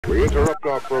We interrupt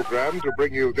our program to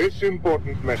bring you this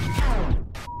important message.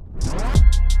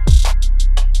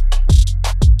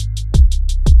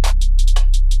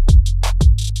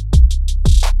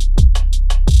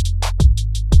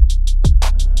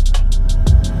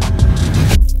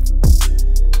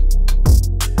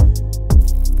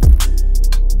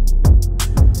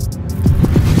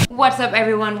 What's up,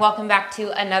 everyone? Welcome back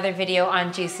to another video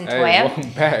on Juice and Toya. Hey, welcome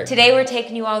back. Today we're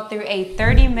taking you all through a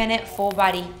 30-minute full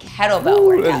body kettlebell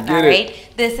workout. All right.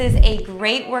 This is a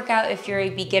great workout if you're a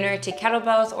beginner to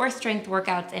kettlebells or strength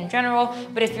workouts in general.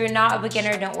 But if you're not a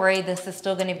beginner, don't worry. This is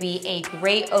still going to be a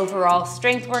great overall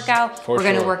strength workout. We're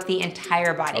going to work the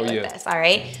entire body with this. All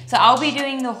right. So I'll be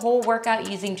doing the whole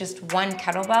workout using just one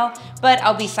kettlebell, but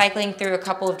I'll be cycling through a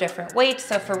couple of different weights.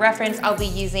 So for reference, I'll be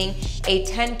using a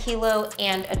 10 kilo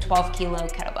and a 12 kilo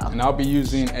kettlebell. And I'll be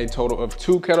using a total of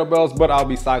 2 kettlebells, but I'll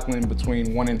be cycling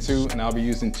between 1 and 2, and I'll be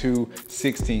using 2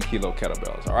 16 kilo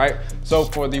kettlebells, all right? So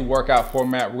for the workout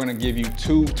format, we're gonna give you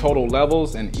 2 total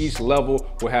levels, and each level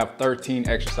will have 13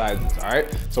 exercises, all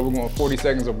right? So we're going 40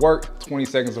 seconds of work, 20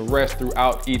 seconds of rest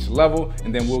throughout each level,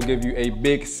 and then we'll give you a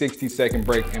big 60-second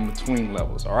break in between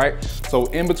levels, all right? So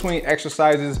in between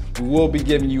exercises, we will be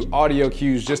giving you audio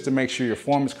cues just to make sure your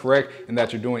form is correct and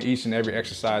that you're doing each and every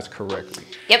exercise correctly.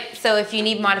 Yep, so if you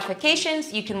need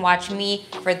modifications, you can watch me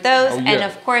for those. And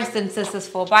of course, since this is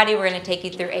full body, we're gonna take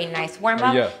you through a nice warm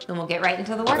up, then we'll get right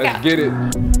into the workout. Let's get it.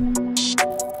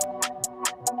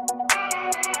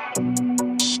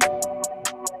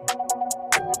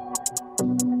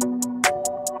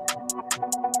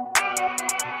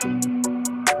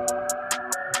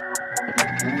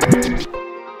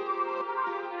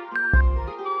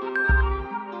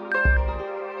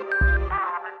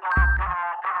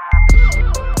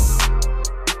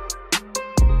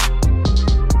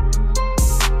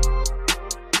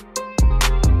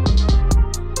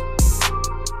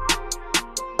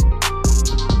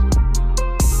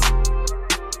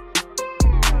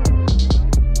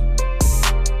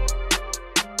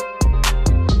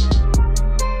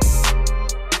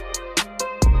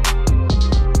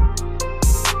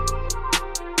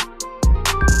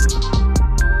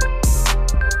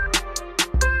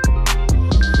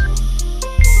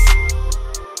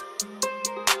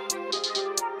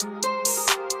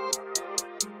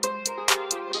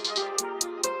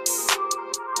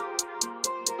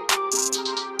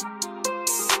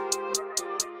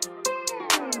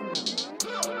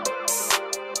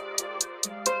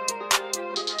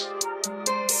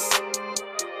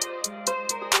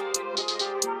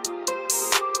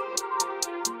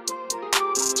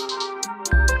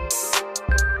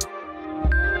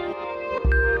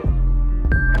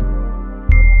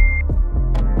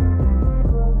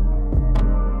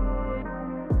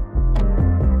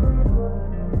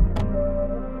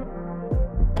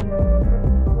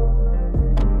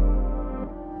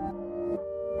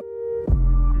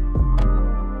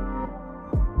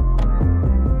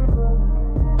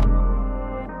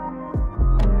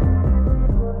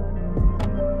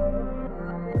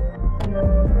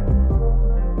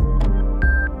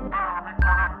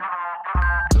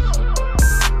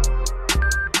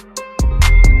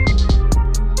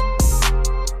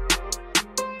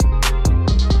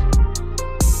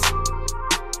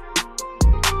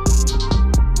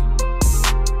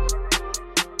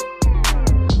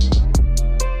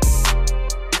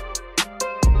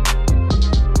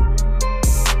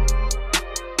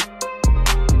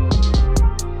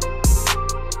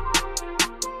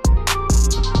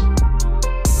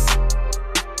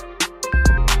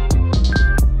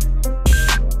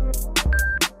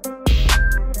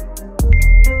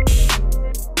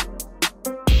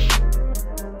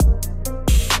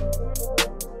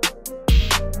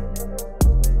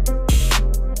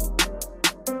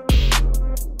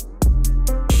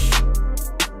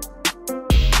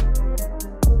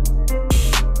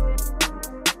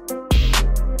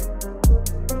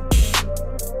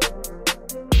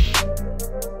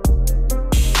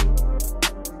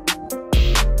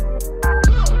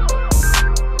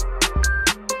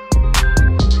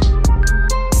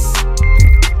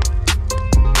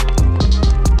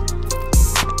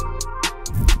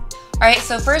 All right,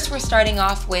 so first we're starting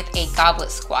off with a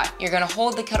goblet squat. You're gonna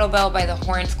hold the kettlebell by the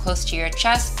horns close to your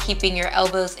chest, keeping your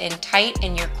elbows in tight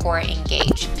and your core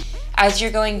engaged. As you're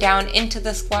going down into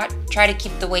the squat, try to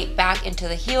keep the weight back into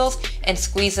the heels and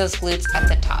squeeze those glutes at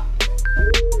the top.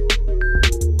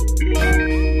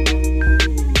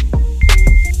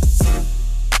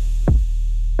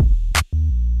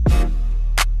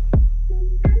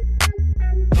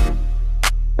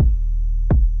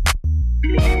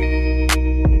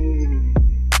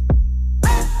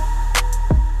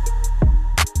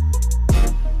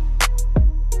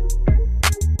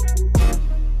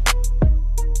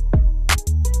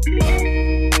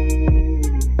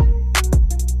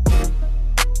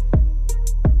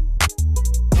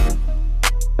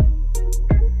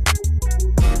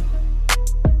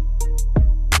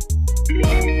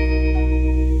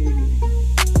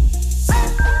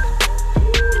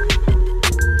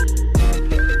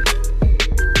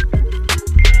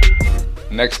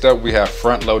 Next up, we have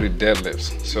front-loaded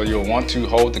deadlifts. So you'll want to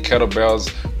hold the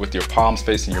kettlebells with your palms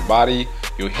facing your body.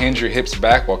 You'll hinge your hips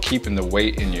back while keeping the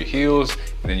weight in your heels,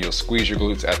 and then you'll squeeze your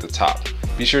glutes at the top.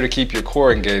 Be sure to keep your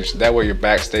core engaged, that way your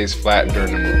back stays flat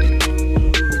during the movement.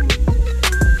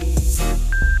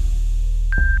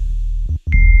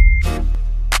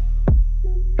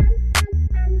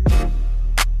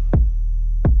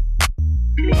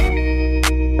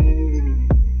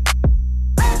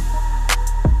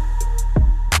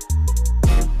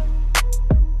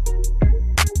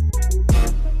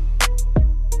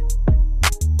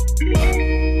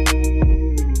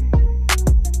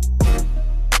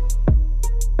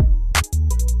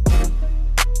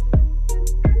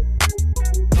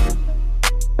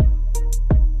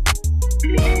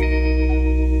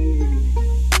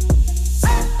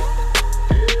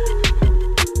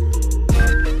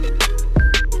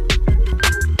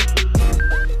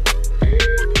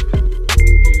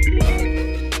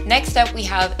 Next up, we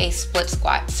have a split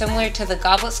squat. Similar to the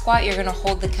goblet squat, you're gonna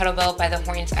hold the kettlebell by the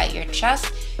horns at your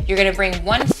chest. You're gonna bring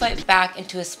one foot back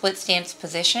into a split stance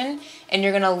position, and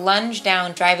you're gonna lunge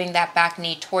down, driving that back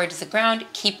knee towards the ground,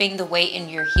 keeping the weight in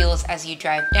your heels as you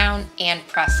drive down and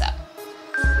press up.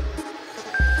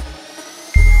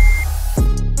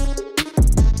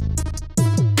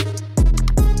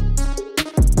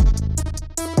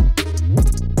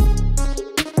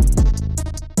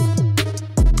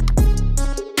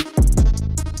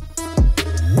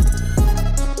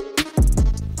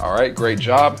 All right, great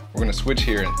job. We're gonna switch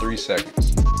here in 3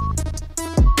 seconds.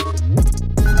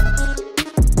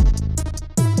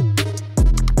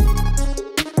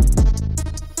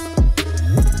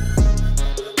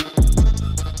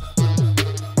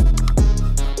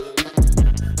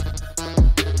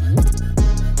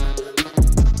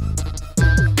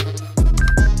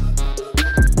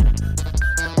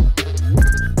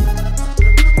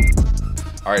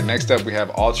 All right, next up we have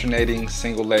alternating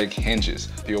single leg hinges.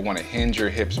 You'll want to hinge your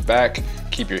hips back,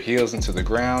 keep your heels into the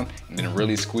ground, and then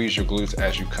really squeeze your glutes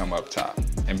as you come up top.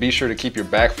 And be sure to keep your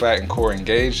back flat and core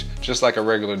engaged, just like a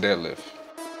regular deadlift.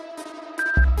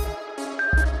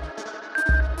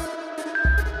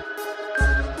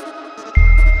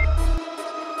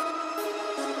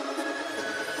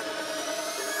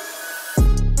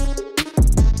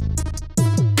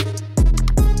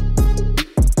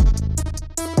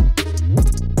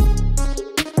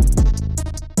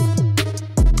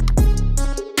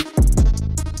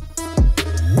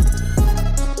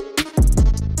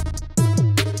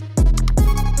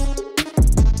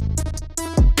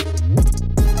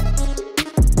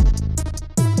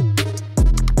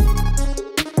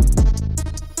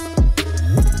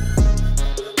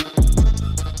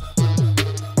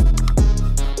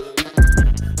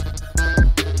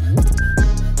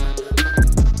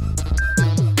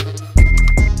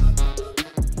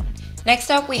 Next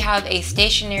up, we have a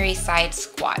stationary side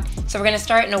squat. So we're gonna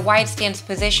start in a wide stance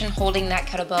position, holding that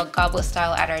kettlebell goblet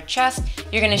style at our chest.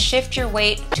 You're gonna shift your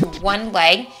weight to one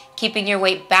leg, keeping your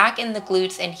weight back in the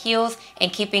glutes and heels,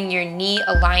 and keeping your knee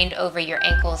aligned over your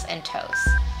ankles and toes.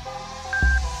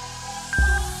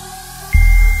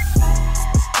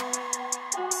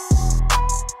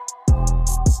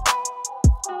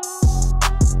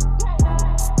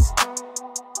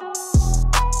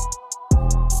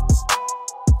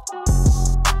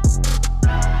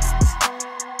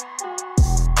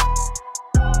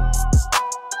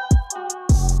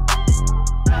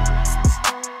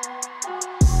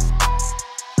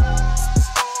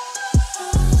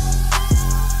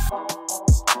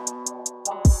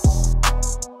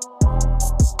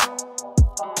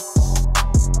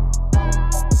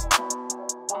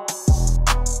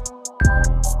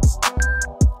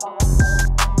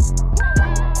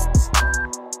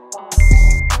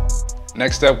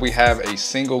 Next up, we have a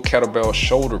single kettlebell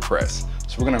shoulder press.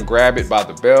 So we're gonna grab it by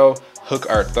the bell, hook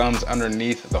our thumbs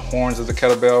underneath the horns of the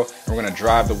kettlebell, and we're gonna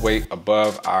drive the weight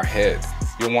above our head.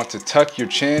 You'll want to tuck your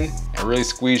chin and really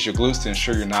squeeze your glutes to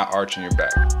ensure you're not arching your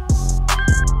back.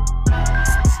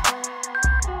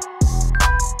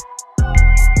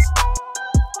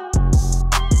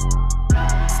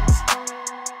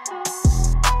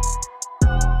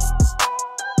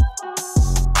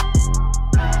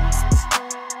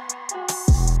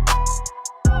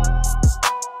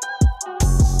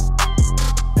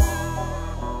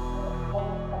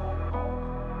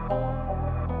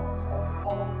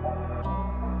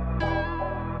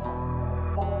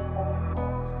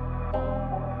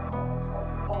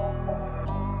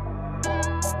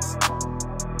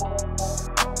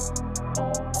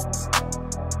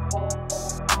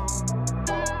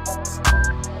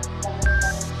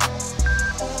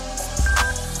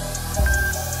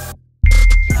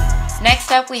 Next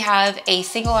Next up, we have a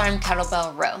single arm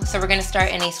kettlebell row. So we're gonna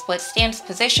start in a split stance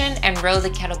position and row the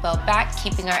kettlebell back,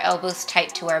 keeping our elbows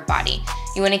tight to our body.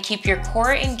 You wanna keep your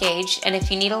core engaged, and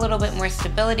if you need a little bit more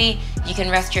stability, you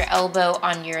can rest your elbow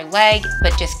on your leg,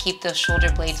 but just keep those shoulder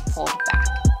blades pulled back.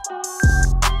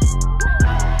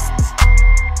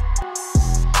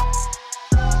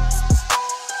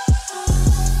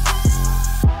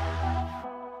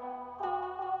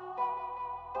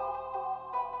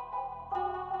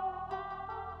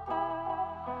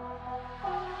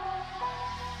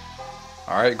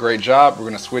 All right, great job. We're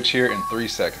gonna switch here in 3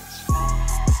 seconds.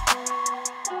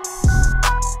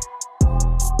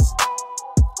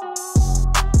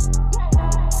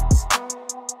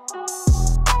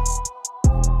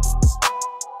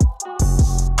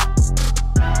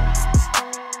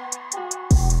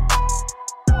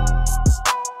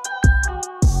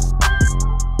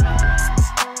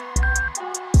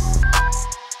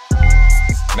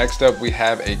 Next up, we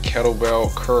have a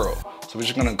kettlebell curl. So we're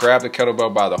just gonna grab the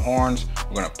kettlebell by the horns,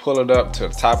 we're gonna pull it up to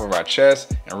the top of our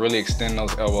chest and really extend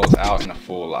those elbows out in a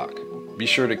full lock. Be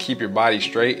sure to keep your body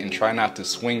straight and try not to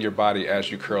swing your body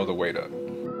as you curl the weight up.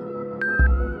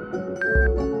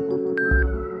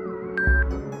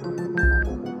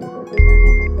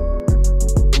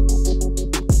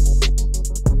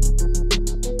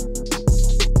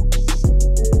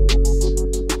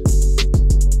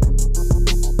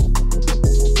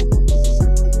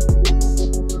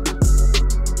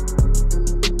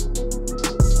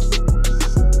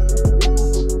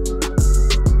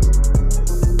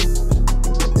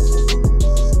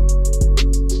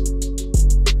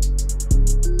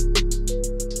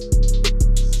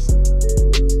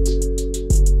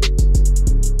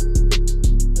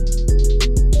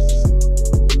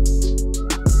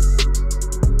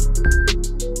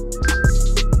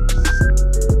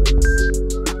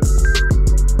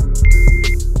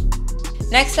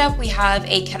 Next up, we have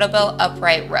a kettlebell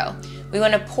upright row. We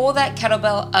want to pull that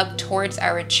kettlebell up towards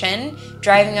our chin,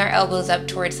 driving our elbows up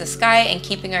towards the sky and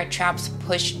keeping our traps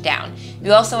pushed down.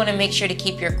 You also want to make sure to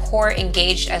keep your core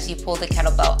engaged as you pull the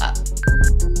kettlebell up.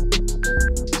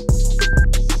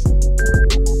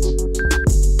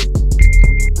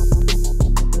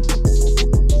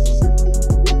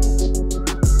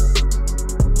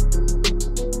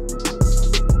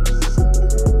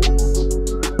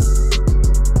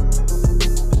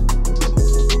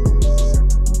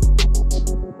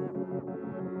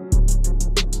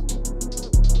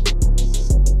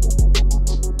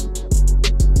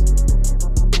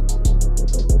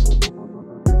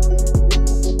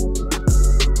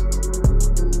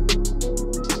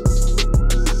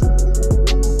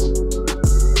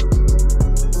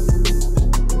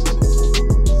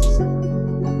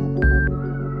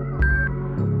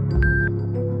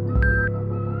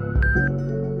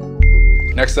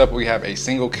 Next up, we have a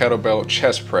single kettlebell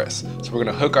chest press. So we're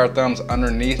gonna hook our thumbs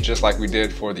underneath just like we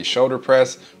did for the shoulder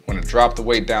press. We're gonna drop the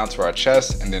weight down to our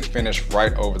chest and then finish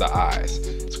right over the eyes.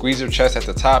 Squeeze your chest at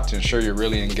the top to ensure you're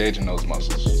really engaging those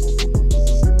muscles.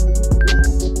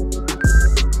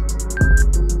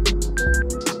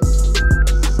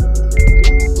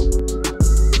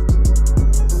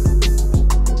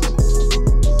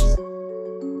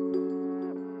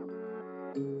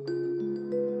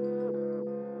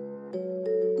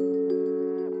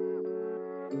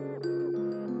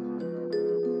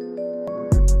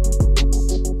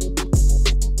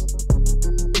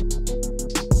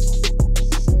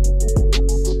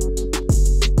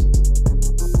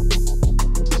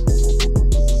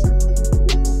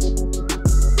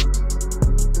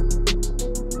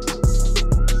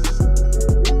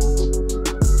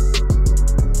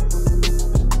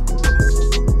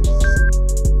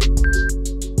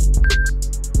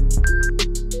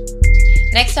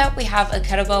 Next up, we have a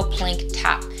kettlebell plank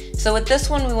tap. So with this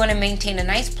one, we want to maintain a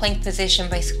nice plank position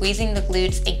by squeezing the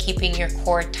glutes and keeping your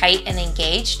core tight and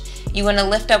engaged. You want to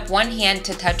lift up one hand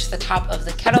to touch the top of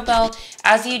the kettlebell.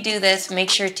 As you do this, make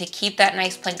sure to keep that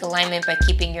nice plank alignment by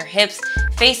keeping your hips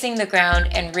facing the ground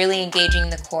and really engaging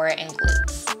the core and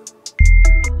glutes.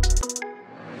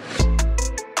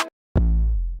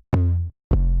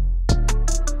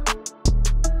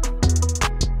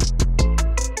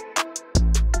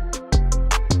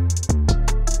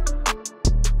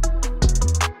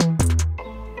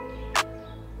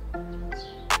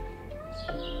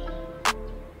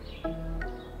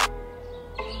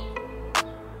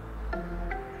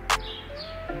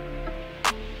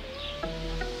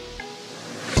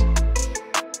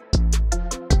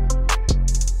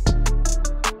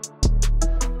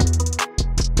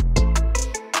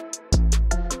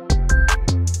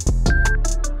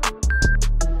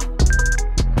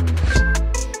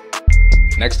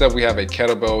 Next up, we have a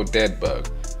kettlebell dead bug.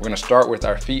 We're gonna start with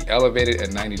our feet elevated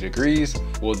at 90 degrees.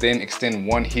 We'll then extend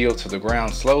one heel to the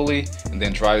ground slowly and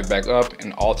then drive it back up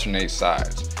and alternate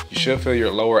sides. You should feel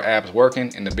your lower abs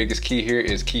working, and the biggest key here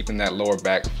is keeping that lower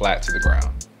back flat to the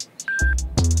ground.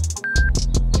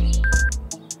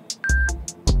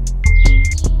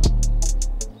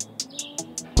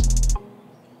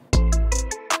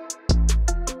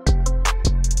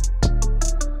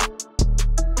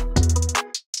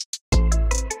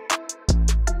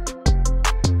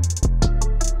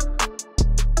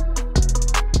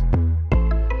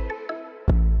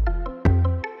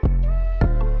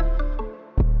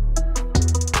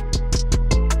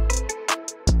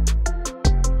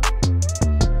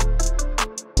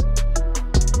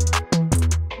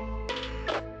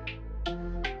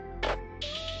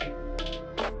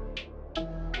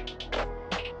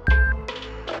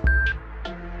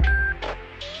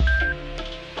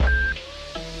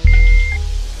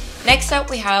 Next up,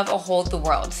 we have a hold the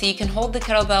world. So you can hold the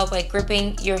kettlebell by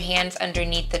gripping your hands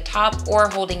underneath the top or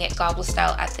holding it goblet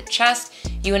style at the chest.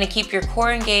 You want to keep your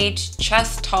core engaged,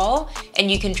 chest tall,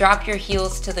 and you can drop your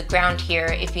heels to the ground here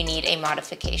if you need a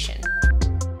modification.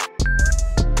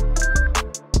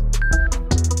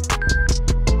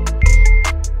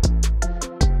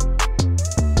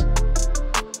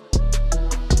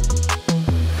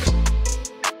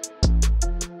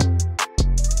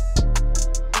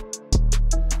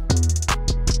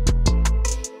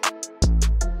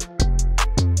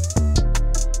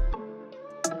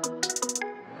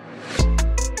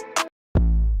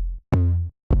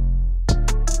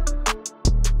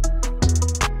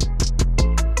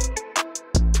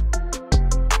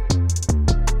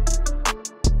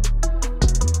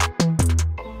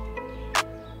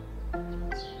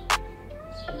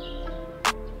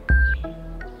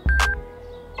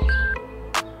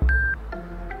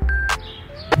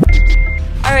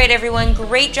 All right, everyone,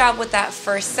 great job with that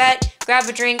first set. Grab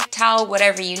a drink, towel,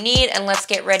 whatever you need, and let's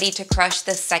get ready to crush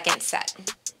the second set.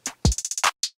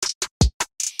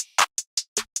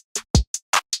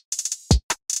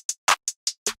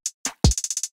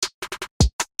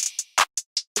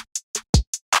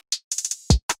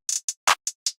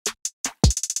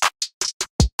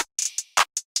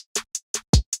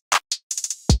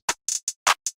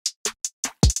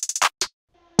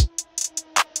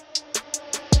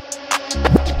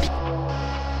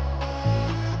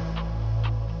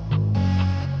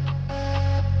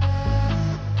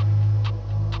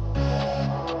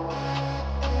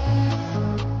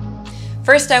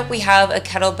 First up, we have a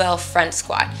kettlebell front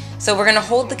squat. So we're gonna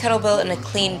hold the kettlebell in a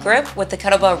clean grip with the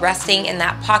kettlebell resting in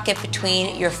that pocket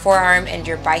between your forearm and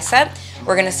your bicep.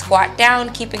 We're gonna squat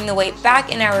down, keeping the weight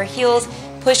back in our heels,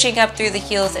 pushing up through the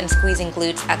heels and squeezing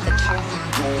glutes at the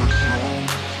top.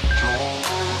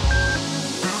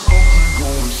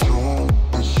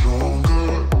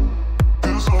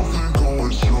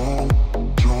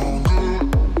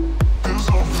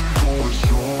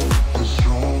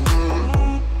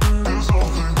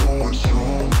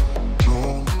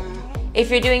 If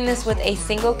you're doing this with a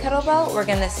single kettlebell, we're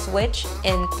gonna switch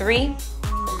in 3,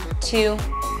 2,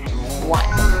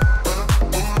 1.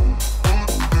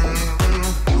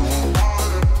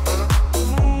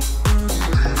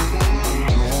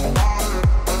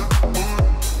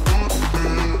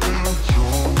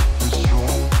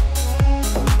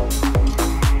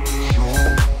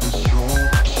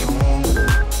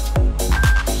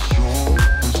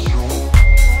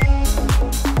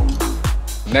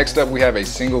 Next up, we have a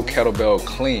single kettlebell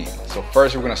clean. So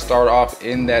first we're gonna start off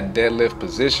in that deadlift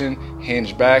position,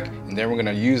 hinge back, and then we're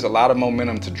gonna use a lot of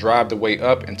momentum to drive the weight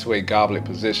up into a goblet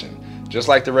position. Just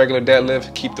like the regular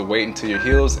deadlift, keep the weight into your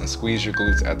heels and squeeze your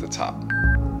glutes at the top.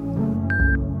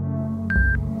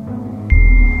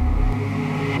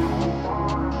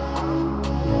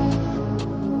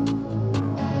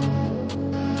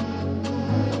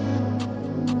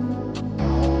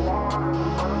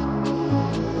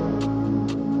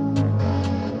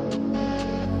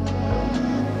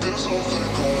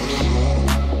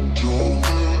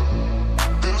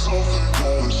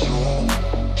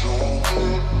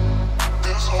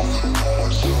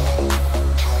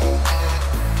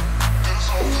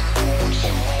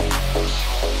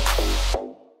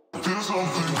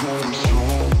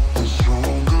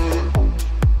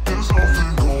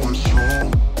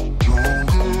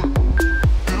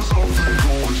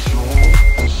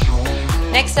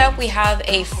 Next up, we have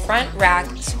a front rack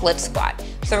split squat.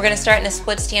 So we're gonna start in a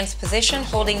split stance position,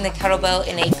 holding the kettlebell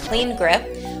in a clean grip.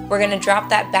 We're gonna drop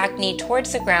that back knee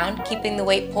towards the ground, keeping the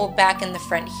weight pulled back in the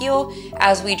front heel.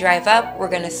 As we drive up, we're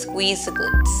gonna squeeze the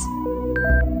glutes.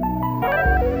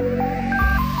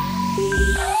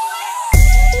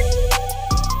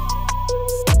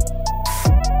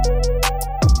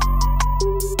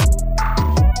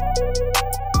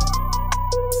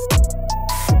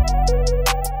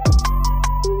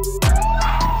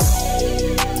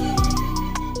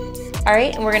 All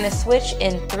right, and we're gonna switch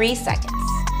in 3 seconds.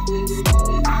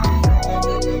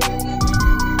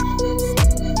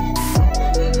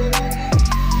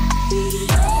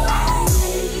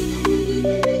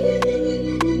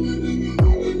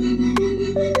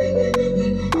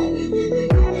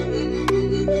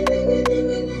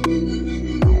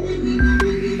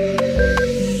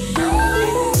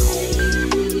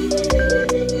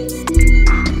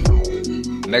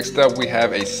 Next up, we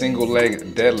have a single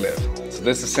leg deadlift. So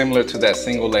this is similar to that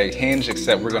single leg hinge,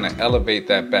 except we're gonna elevate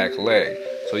that back leg.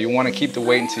 So you wanna keep the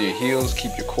weight into your heels,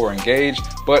 keep your core engaged,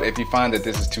 but if you find that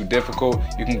this is too difficult,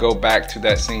 you can go back to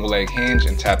that single leg hinge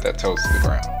and tap that toes to the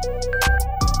ground.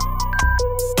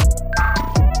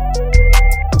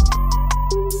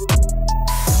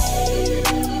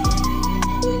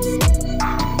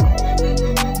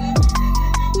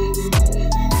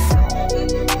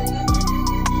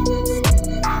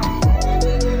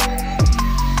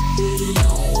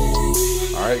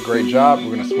 Great job.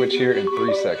 We're going to switch here in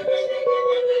 3 seconds.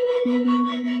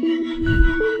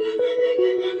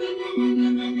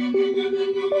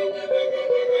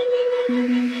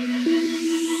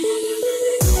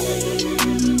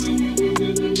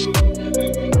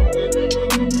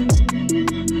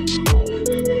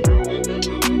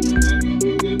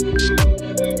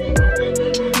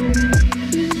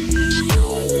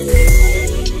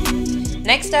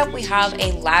 Next up, we have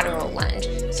a lateral lunge.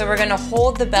 So we're gonna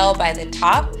hold the bell by the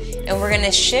top and we're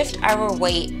gonna shift our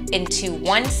weight into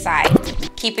one side,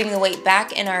 keeping the weight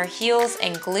back in our heels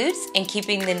and glutes and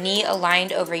keeping the knee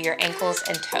aligned over your ankles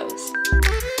and toes.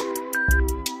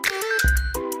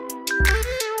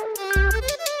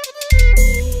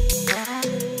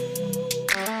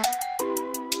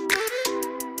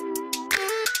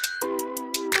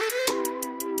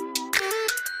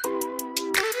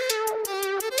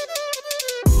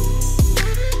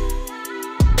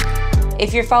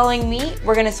 If you're following me,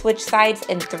 we're gonna switch sides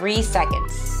in 3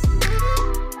 seconds.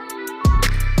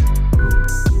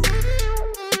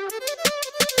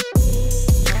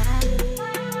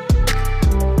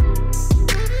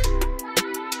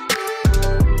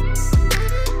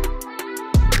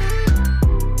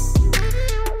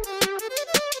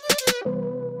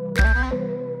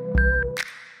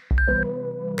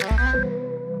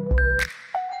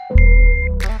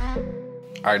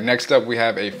 All right, next up we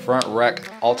have a front rack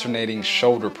alternating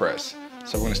shoulder press.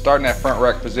 So we're gonna start in that front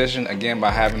rack position, again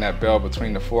by having that bell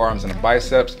between the forearms and the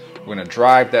biceps. We're gonna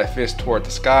drive that fist toward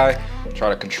the sky, try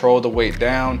to control the weight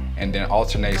down, and then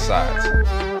alternate sides.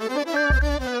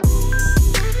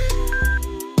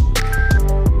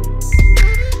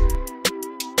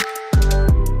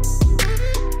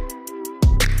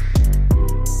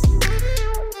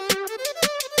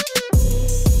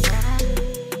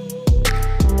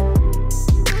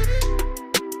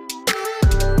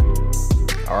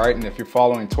 All right, and if you're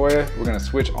following Toya, we're gonna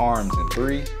switch arms in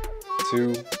 3,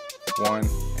 2, 1,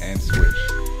 and switch.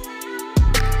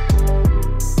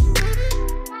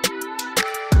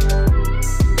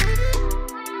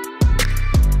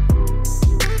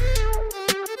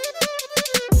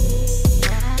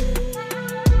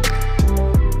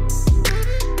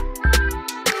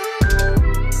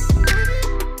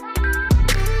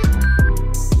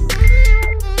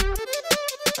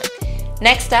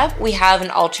 Next up, we have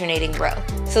an alternating row.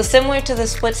 So similar to the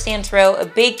split stance row, a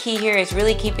big key here is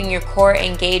really keeping your core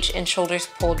engaged and shoulders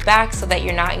pulled back so that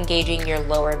you're not engaging your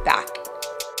lower back.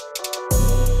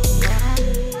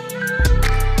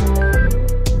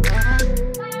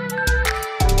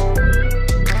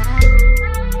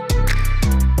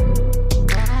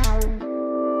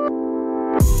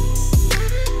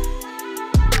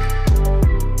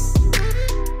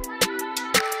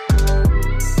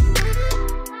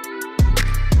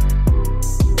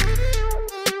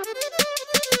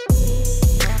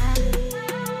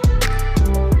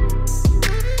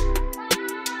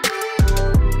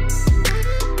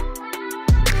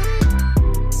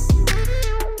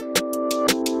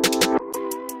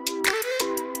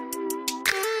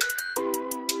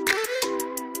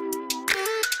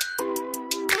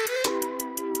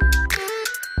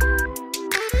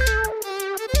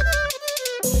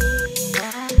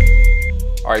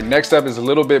 All right, next up is a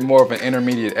little bit more of an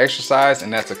intermediate exercise,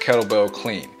 and that's a kettlebell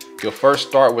clean. You'll first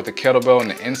start with the kettlebell on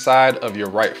the inside of your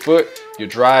right foot. You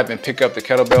drive and pick up the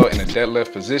kettlebell in a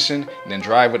deadlift position, and then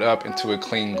drive it up into a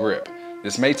clean grip.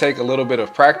 This may take a little bit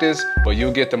of practice, but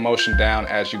you'll get the motion down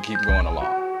as you keep going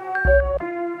along.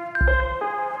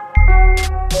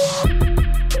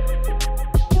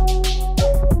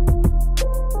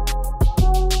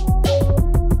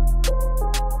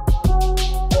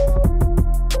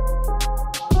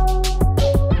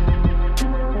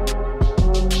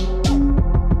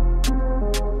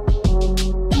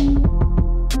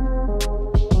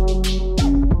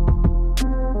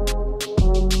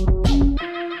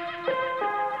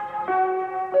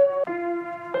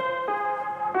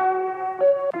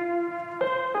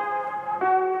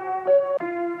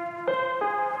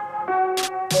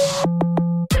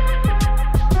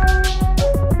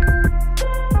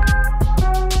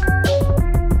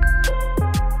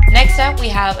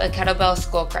 have a kettlebell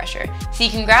skull crusher. So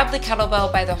you can grab the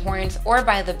kettlebell by the horns or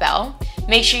by the bell.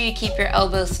 Make sure you keep your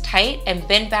elbows tight and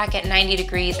bend back at 90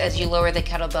 degrees as you lower the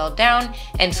kettlebell down,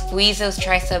 and squeeze those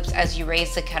triceps as you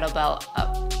raise the kettlebell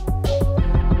up.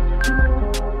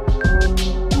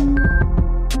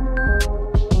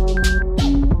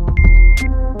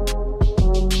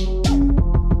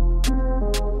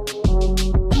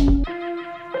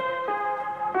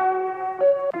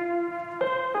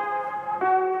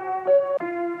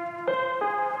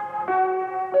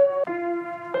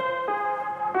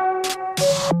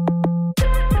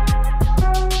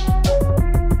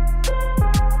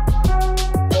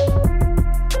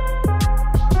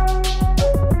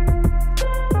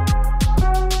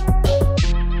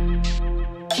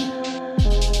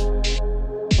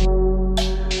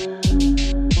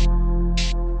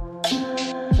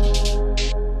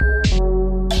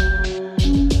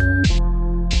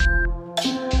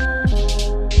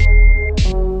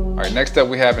 Next up,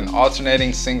 we have an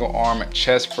alternating single arm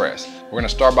chest press. We're gonna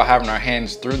start by having our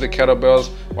hands through the kettlebells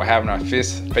while having our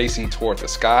fists facing toward the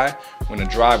sky. We're gonna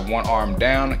drive one arm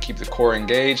down, keep the core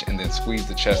engaged, and then squeeze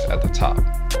the chest at the top.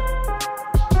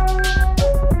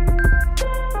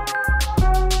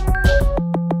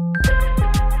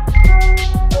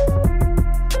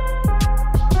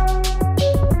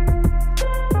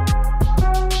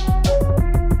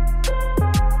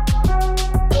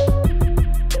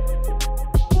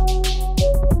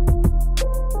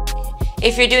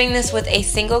 If you're doing this with a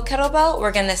single kettlebell,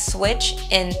 we're gonna switch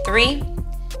in 3,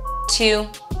 2,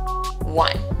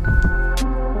 1.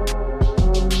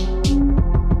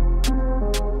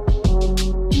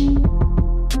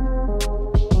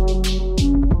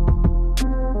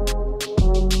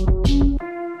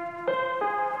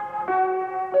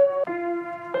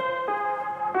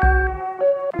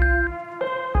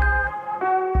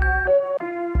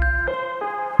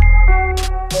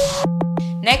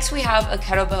 Next, we have a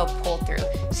kettlebell pull through.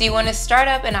 So you want to start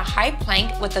up in a high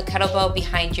plank with the kettlebell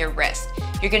behind your wrist.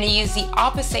 You're going to use the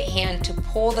opposite hand to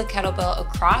pull the kettlebell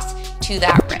across to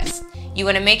that wrist. You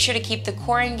want to make sure to keep the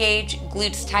core engaged,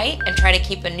 glutes tight, and try to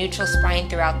keep a neutral spine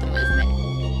throughout the movement.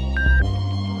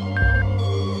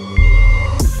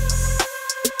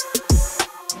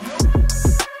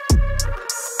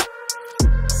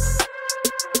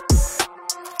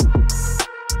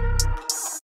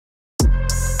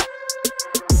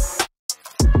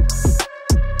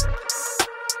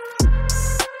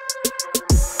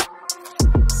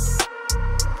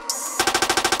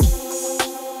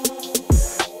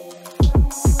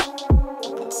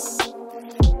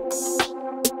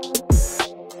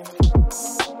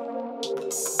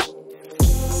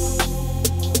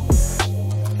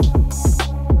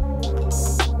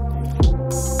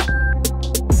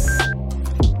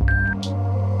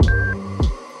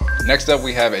 Next up,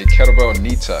 we have a kettlebell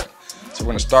knee tuck. So we're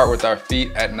gonna start with our feet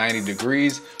at 90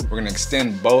 degrees. We're gonna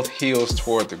extend both heels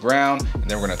toward the ground, and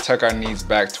then we're gonna tuck our knees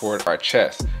back toward our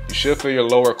chest. You should feel your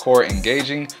lower core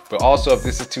engaging, but also if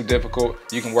this is too difficult,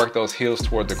 you can work those heels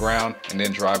toward the ground and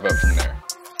then drive up from there.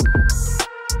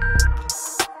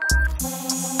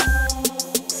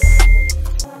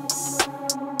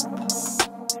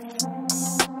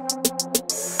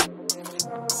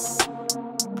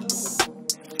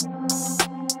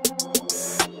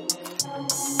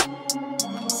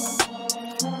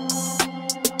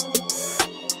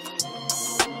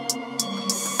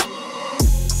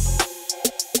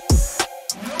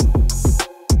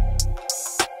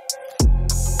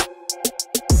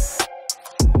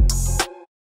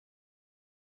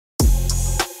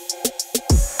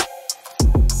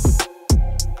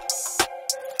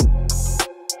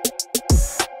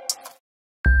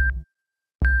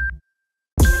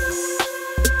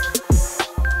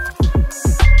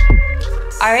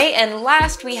 All right, and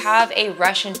last we have a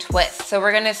Russian twist. So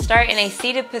we're gonna start in a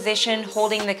seated position,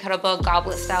 holding the kettlebell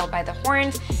goblet style by the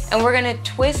horns, and we're gonna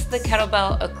twist the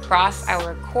kettlebell across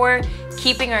our core,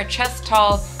 keeping our chest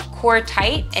tall, core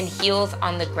tight, and heels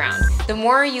on the ground. The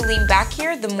more you lean back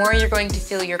here, the more you're going to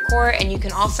feel your core, and you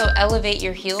can also elevate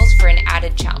your heels for an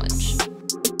added challenge.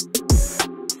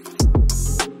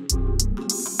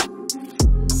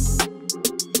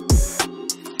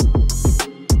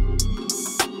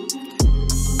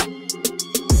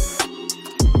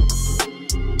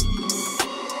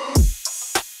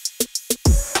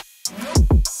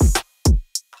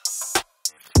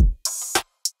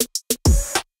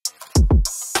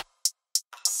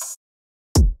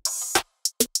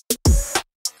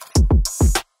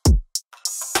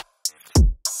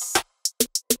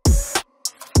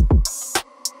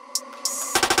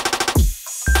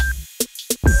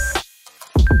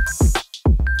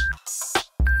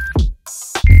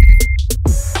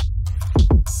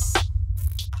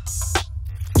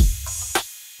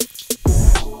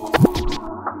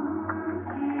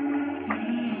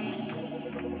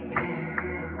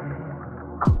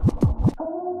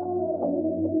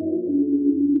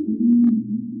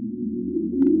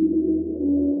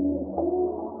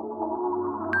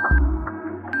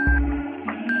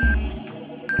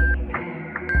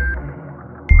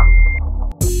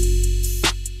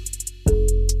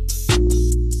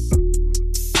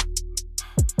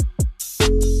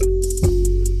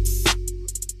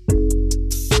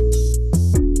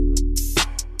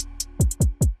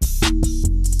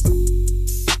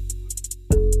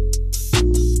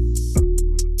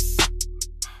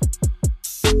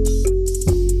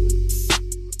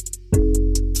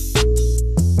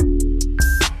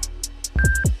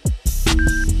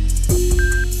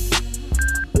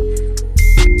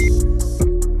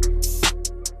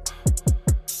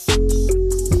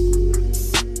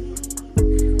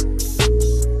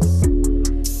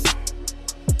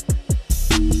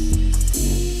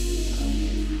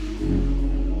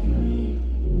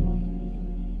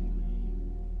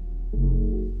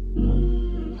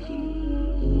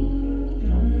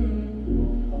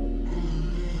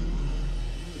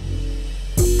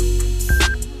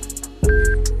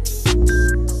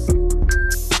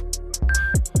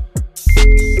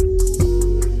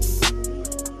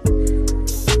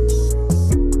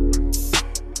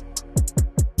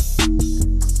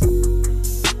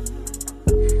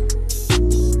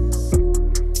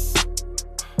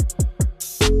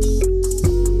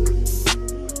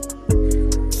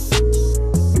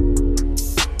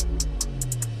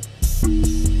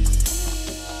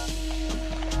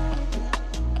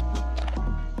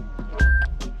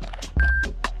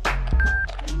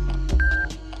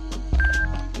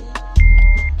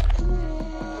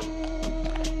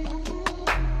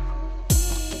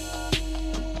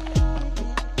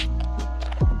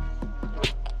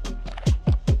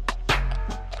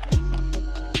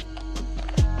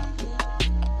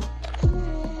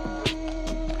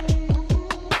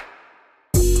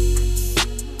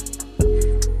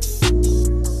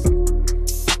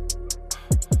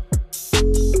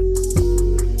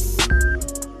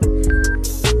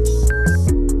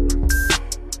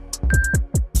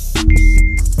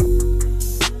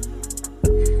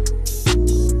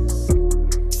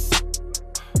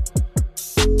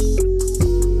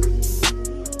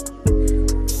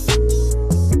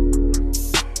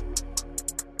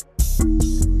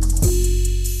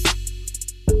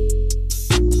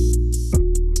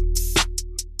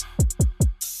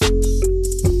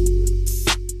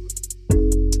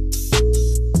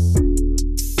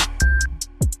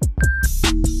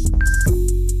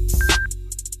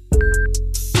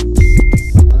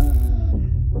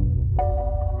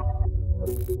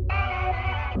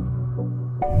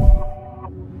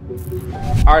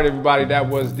 All right, everybody, that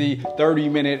was the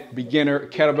 30-minute beginner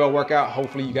kettlebell workout.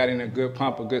 Hopefully you got in a good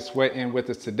pump, a good sweat in with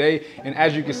us today. And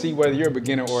as you can see, whether you're a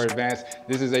beginner or advanced,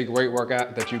 this is a great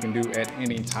workout that you can do at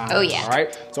any time. Oh yeah. All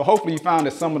right, so hopefully you found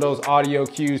that some of those audio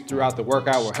cues throughout the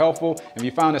workout were helpful. If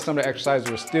you found that some of the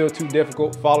exercises were still too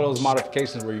difficult, follow those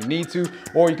modifications where you need to,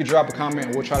 or you could drop a comment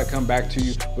and we'll try to come back to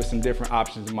you with some different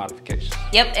options and modifications.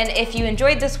 Yep, and if you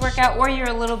enjoyed this workout or you're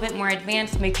a little bit more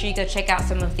advanced, make sure you go check out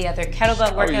some of the other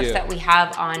kettlebell workouts that we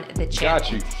have on the channel.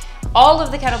 Got you. All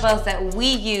of the kettlebells that we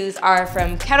use are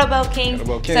from Kettlebell Kings.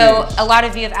 So a lot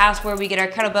of you have asked where we get our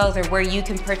kettlebells or where you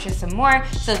can purchase some more.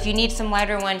 So if you need some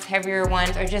lighter ones, heavier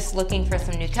ones, or just looking for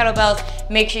some new kettlebells,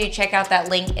 make sure you check out that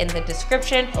link in the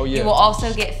description. Oh, yeah. You will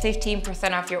also get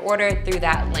 15% off your order through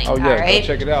that link. Oh yeah, all right? Go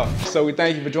check it out. So we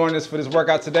thank you for joining us for this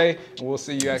workout today, and we'll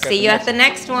see you at the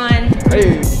next one.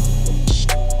 Hey.